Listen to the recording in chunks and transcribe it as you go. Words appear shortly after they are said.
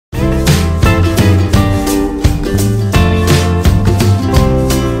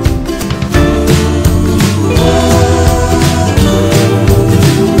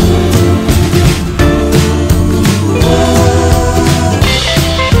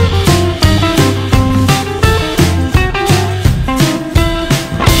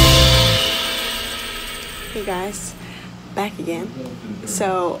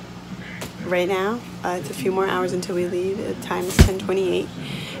So right now, it's a few more hours until we leave. The time is 10:28,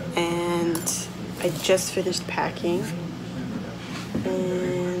 and I just finished packing.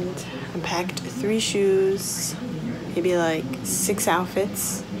 And I packed 3 shoes, maybe like 6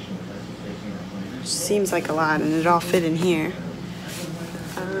 outfits. Which seems like a lot, and it all fit in here.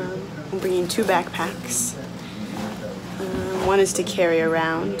 I'm bringing 2 backpacks. One is to carry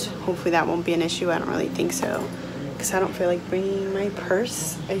around. Hopefully that won't be an issue. I don't really think so, because I don't feel like bringing my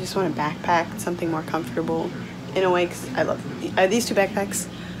purse. I just want a backpack, something more comfortable in a way, because I love these 2 backpacks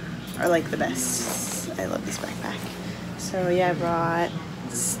are like the best. I love this backpack. So yeah, I brought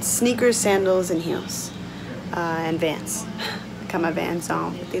sneakers, sandals, and heels, and Vans. I got my Vans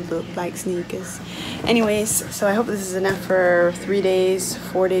on, but they look like sneakers. Anyways, so I hope this is enough for 3 days,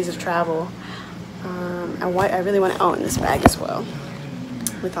 4 days of travel. I really want to own this bag as well,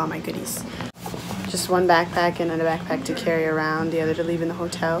 with all my goodies. Just 1 backpack and then a backpack to carry around, the other to leave in the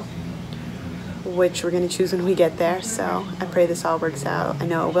hotel, which we're going to choose when we get there. So I pray this all works out. I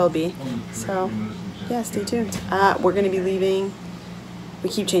know it will be. So yeah, stay tuned. We're going to be leaving. We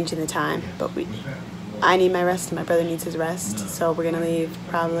keep changing the time, but I need my rest and my brother needs his rest. So we're going to leave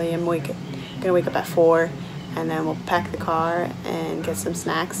probably, I'm going to wake up at 4, and then we'll pack the car and get some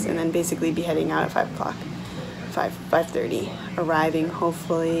snacks, and then basically be heading out at 5 o'clock, 5:30, arriving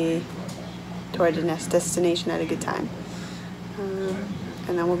hopefully toward the next destination at a good time,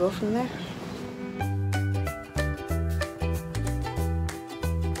 and then we'll go from there.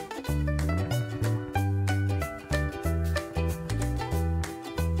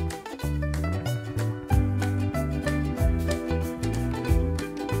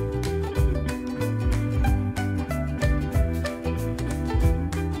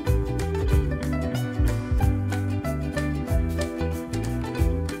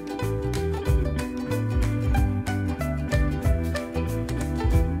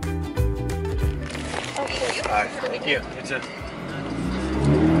 Thank you. You too.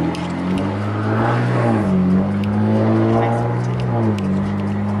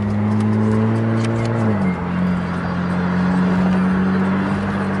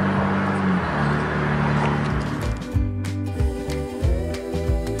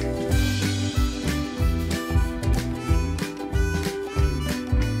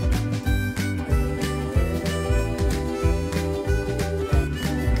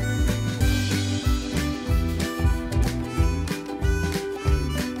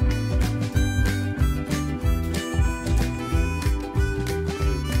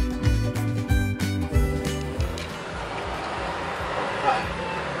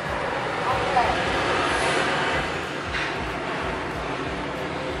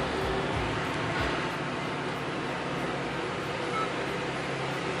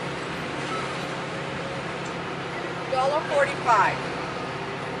 $1.45.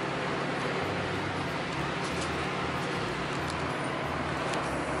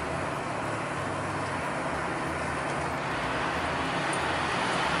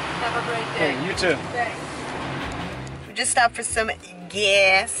 Have a great day. Hey, you too. Thanks. We just stopped for some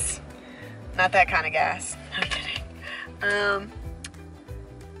gas. Not that kind of gas. I'm kidding.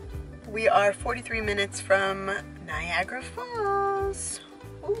 We are 43 minutes from Niagara Falls.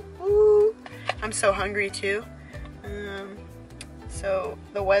 Ooh. I'm so hungry too. So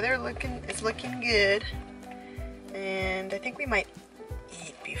the weather is looking good, and I think we might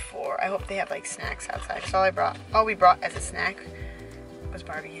eat before. I hope they have like snacks outside. So all we brought as a snack was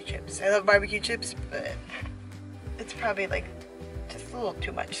barbecue chips. I love barbecue chips, but it's probably like just a little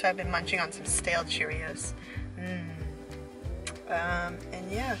too much. So I've been munching on some stale Cheerios. And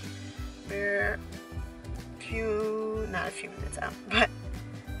yeah, we're not a few minutes out, but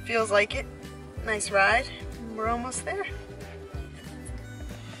feels like it. Nice ride. We're almost there.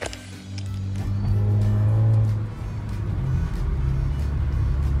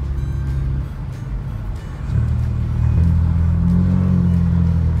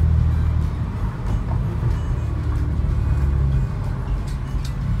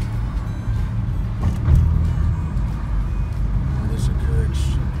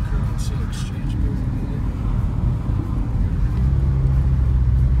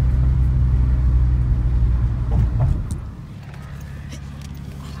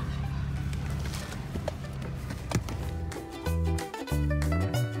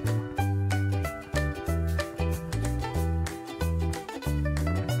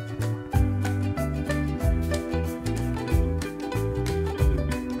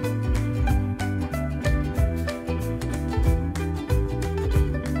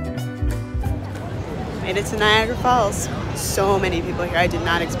 Made it to Niagara Falls. So many people here. I did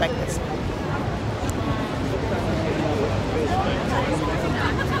not expect this.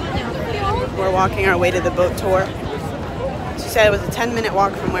 We're walking our way to the boat tour. She said it was a 10-minute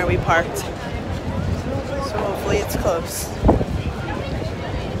walk from where we parked. So hopefully it's close.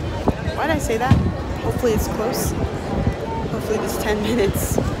 Why did I say that? Hopefully it's close. Hopefully this 10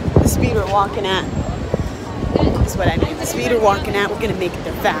 minutes, the speed we're walking at, is what I mean. The speed we're walking at, we're gonna make it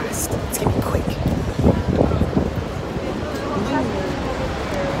there fast. It's gonna be quick.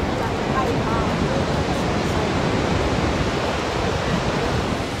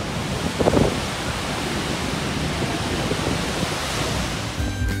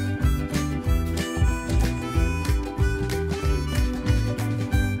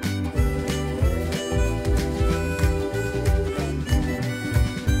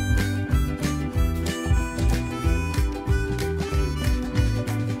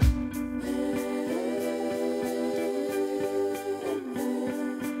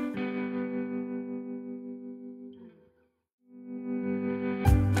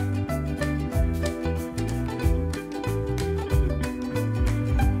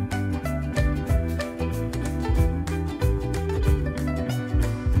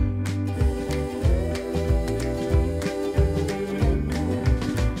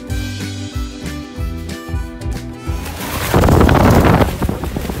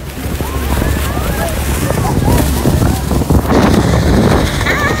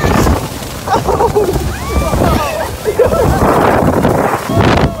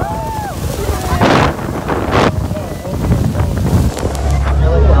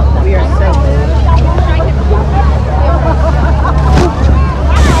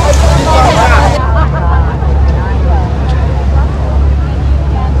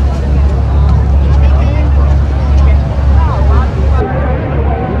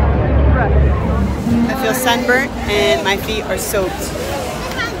 Sunburnt and my feet are soaked,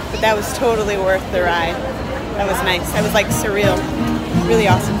 but that was totally worth the ride. That was nice. That was like surreal. Really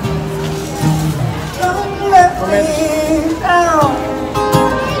awesome.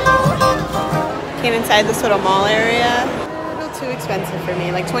 Came inside this little mall area. A little too expensive for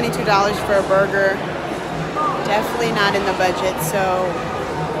me, like $22 for a burger. Definitely not in the budget, so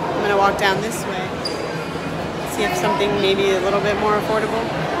I'm gonna walk down this way. See if something maybe a little bit more affordable.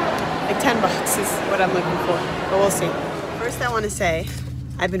 Like $10 is what I'm looking for, but we'll see. First, I want to say,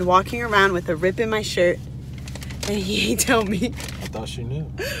 I've been walking around with a rip in my shirt, and he told me. I thought she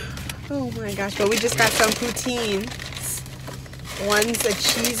knew. Oh my gosh, but we just got some poutine. One's a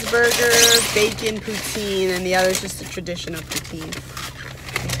cheeseburger, bacon poutine, and the other's just a traditional poutine.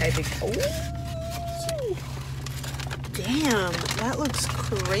 Oh, damn, that looks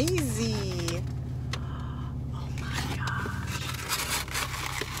crazy.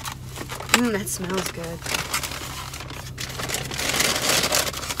 That smells good.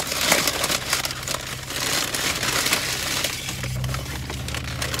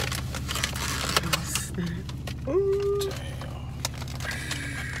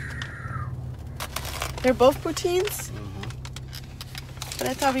 They're both poutines? But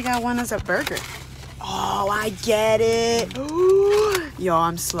I thought we got one as a burger. Oh, I get it. Yo,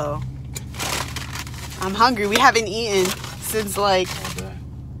 I'm slow. I'm hungry. We haven't eaten since like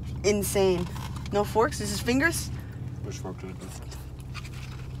insane. No forks? This is fingers? Which fork did I do?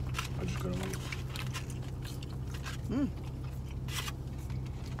 I just got away.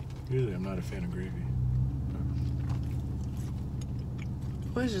 Usually I'm not a fan of gravy.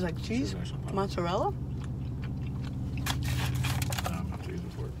 What is this, like cheese? Mozzarella? I'm not to use a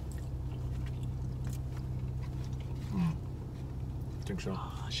fork. Think so?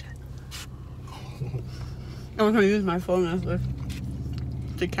 Oh shit. I was gonna use my phone as well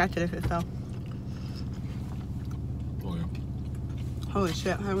to catch it if it fell. Oh yeah. Holy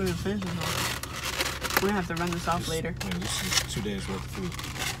shit, how are we gonna finish this off? We're gonna have to run this off later. Yeah, this is 2 days worth of food.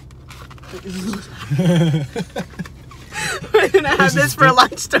 We're gonna have this for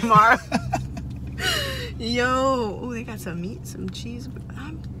lunch tomorrow. Yo, oh, they got some meat, some cheese.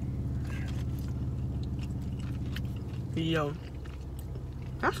 Yo,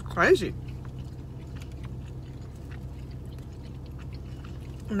 that's crazy.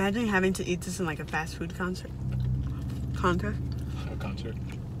 Imagine having to eat this in like a fast food concert. A concert?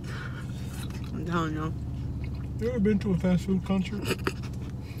 I'm telling you. You ever been to a fast food concert?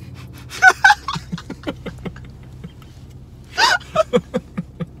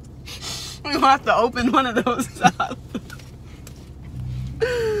 We will have to open one of those up.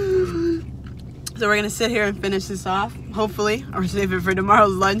 So we're gonna sit here and finish this off, hopefully, or save it for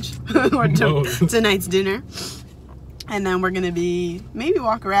tomorrow's lunch or tonight's dinner. And then we're gonna be maybe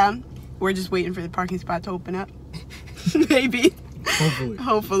walk around. We're just waiting for the parking spot to open up. Maybe. Hopefully.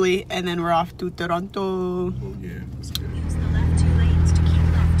 Hopefully, and then we're off to Toronto. Oh yeah, that's good. Use the left 2 lanes to keep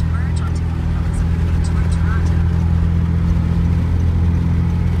left to merge onto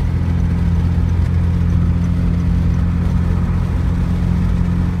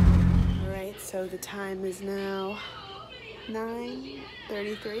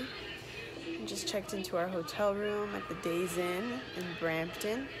 9:33. We just checked into our hotel room at the Days Inn in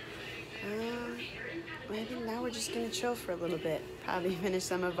Brampton. I think now we're just gonna chill for a little bit. Probably finish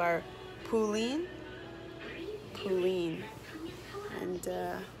some of our poutine, and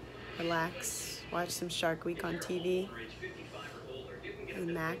relax, watch some Shark Week on TV,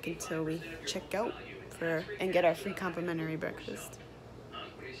 and Mac until we check out and get our free complimentary breakfast.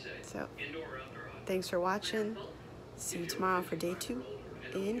 So, thanks for watching. See you tomorrow for day 2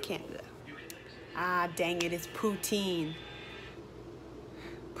 in Canada. Ah, dang it, it's poutine.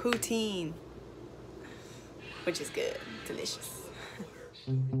 Poutine. Which is good, delicious.